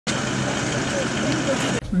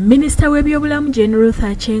Minisita w'ebyobulamu General Ruth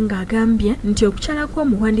Aceng agambye nti okukyala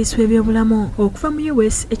kw'omuwandiisi w'ebyobulamu okuva mu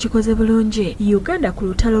US ekikoze bulungi Uganda ku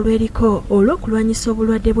lutalo lw'eriko olw'okulwanyisa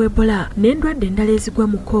obulwadde bw'Ebola n'endwadde endala ezigwa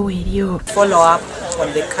mu kkowe eryo. Follow up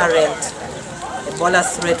on the current Ebola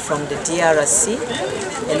threat from the DRC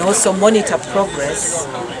and also monitor progress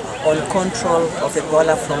on control of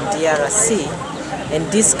Ebola from DRC and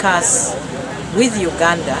discuss with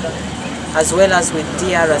Uganda as well as with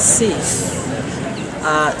DRC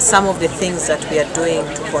some of the things that we are doing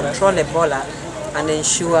to control Ebola and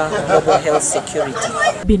ensure global health security.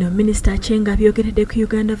 Bino Minister Aceng abyogeredde ku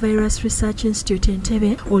Uganda Virus Research Institute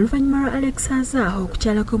Entebbe oluvannyuma lwa Alex Azaaho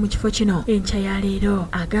okukyalako mu kifo kino enkya ya leero.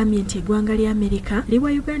 Agambye nti eggwanga lya Amerika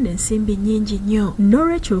liwa Uganda ensimbi nnyingi nnyo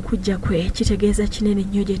n'olwekyo okujja kwe kitegeeza kinene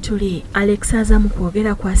nnyo gye tuli. Alex Azaaho mu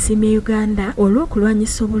kwogera kwasiimye Uganda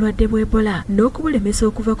olw'okulwanyisa obulwadde bw'Ebola n'okubulemesa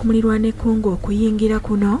okuva ku mulirwana e Congo okuyingira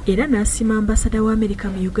kuno era n'asiima ambasada wa Amerika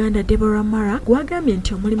mu Uganda Deborah Mara gw'agambye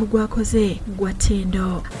nti omulimu gwakoze gwa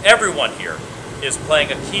ttendo. Everyone here is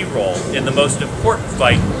playing a key role in the most important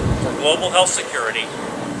fight for global health security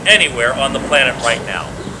anywhere on the planet right now,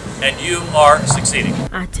 and you are succeeding.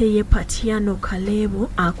 Ate ye Patiano Kalebu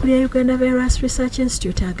akulira Uganda Virus Research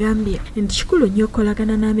Institute agambye nti kikulu nnyo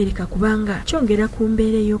okukolagana n'Amerika kubanga kyongera ku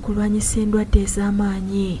mbeera ey'okulwanyisa endwadde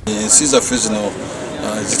ez'amaanyi. Ensi zaffe zino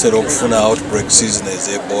zitera okufuna outbreak season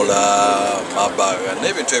ez'Ebola, Marburg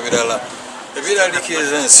n'ebintu ebirala.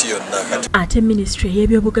 Ate Ministry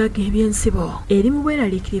y'ebyobugagga eby'ensibo eri mu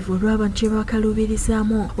bweraliikirivu olw'abantu gye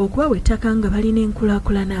bakaluubirizaamu okubawa ettaka nga balina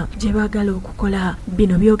enkulaakulana gye baagala okukola.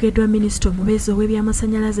 Bino byogeddwa Minisita omubeezi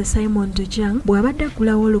ow'ebyamasannyalaze Simon Dujang bw'abadde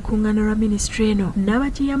aggulawo olukungaana lwa minisitule eno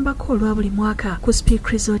n'abagiyambako olwa buli mwaka ku Speak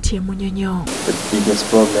Resort e Munyonyo. The biggest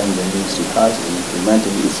problem the ministry has in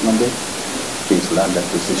implementing its mandate is land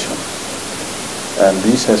acquisition. And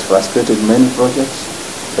this has frustrated many projects.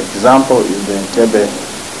 Example is the Entebbe,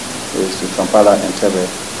 is the Kampala-Entebbe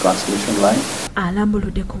transmission line.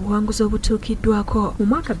 Alambuludde ku buwanguzi obutuukiddwako mu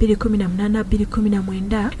mwaka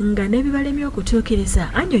 2018-2019 nga n'ebibalemye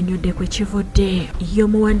okutuukiriza annyonnyodde kwe kivudde. Ye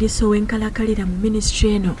omuwandiisi ow'enkalakalira mu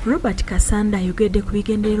minisitule eno Robert Kasanda ayogedde ku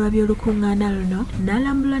bigendererwa by'olukungaana luno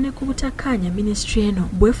n'alambula ne ku butakkaanya minisitule eno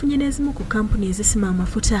bwefunye n'ezimu ku kampuni ezisima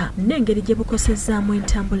amafuta n'engeri gye bukosezzaamu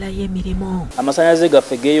entambula y'emirimu. Amasannyalaze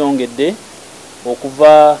gaffe geeyongedde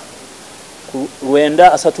okuva ku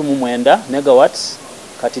 939 megawatts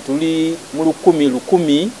kati tuli mu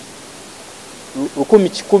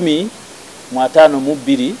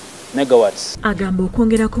 1,152 megawatts. Agamba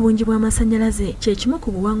okwongera ku bungi bw'amasannyalaze kye kimu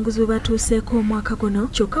ku buwanguzi bwe batuuseeko omwaka guno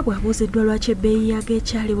kyokka bw'abuuziddwa lwaki ebbeeyi yago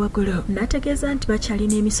ekyali waggulu n'ategeeza nti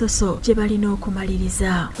bakyalina emisoso gye balina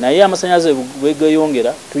okumaliriza. Naye amasannyalaze bwe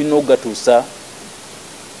geeyongera tulina okugatuusa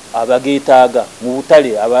abageetaaga mu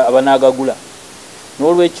butale abanaagagula.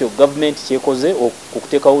 N'olwekyo gavumenti kyekoze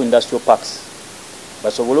okuteekawo industrial parks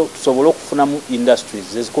tusobole okufunamu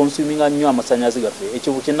industries ezikonsuminga nnyo amasannyalaze gaffe.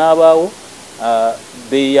 Ekyo bwe kinaabaawo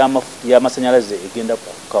bbeeyi y'amasannyalaze egenda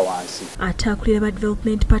kukka wansi. Ate akulira ba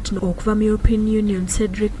development partner okuva mu European Union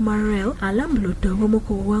Cedric Marrell alambuludde obumu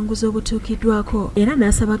ku buwanguzi obutuukiddwako era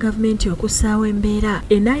n'asaba gavumenti okussaawo embeera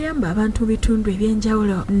enaayamba abantu mu bitundu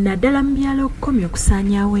ebyenjawulo naddala mu byalo okukomya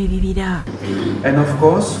okusaanyaawo ebibira. And of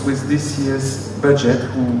course with this year's budget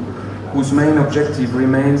whose main objective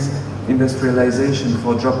remains industrialization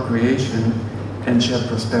for job creation and shared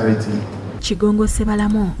prosperity. Kigongo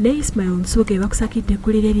Sebalamu ne Ismail Nsuge bakusakidde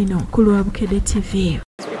kulire lino ku lwa Bukedde TV.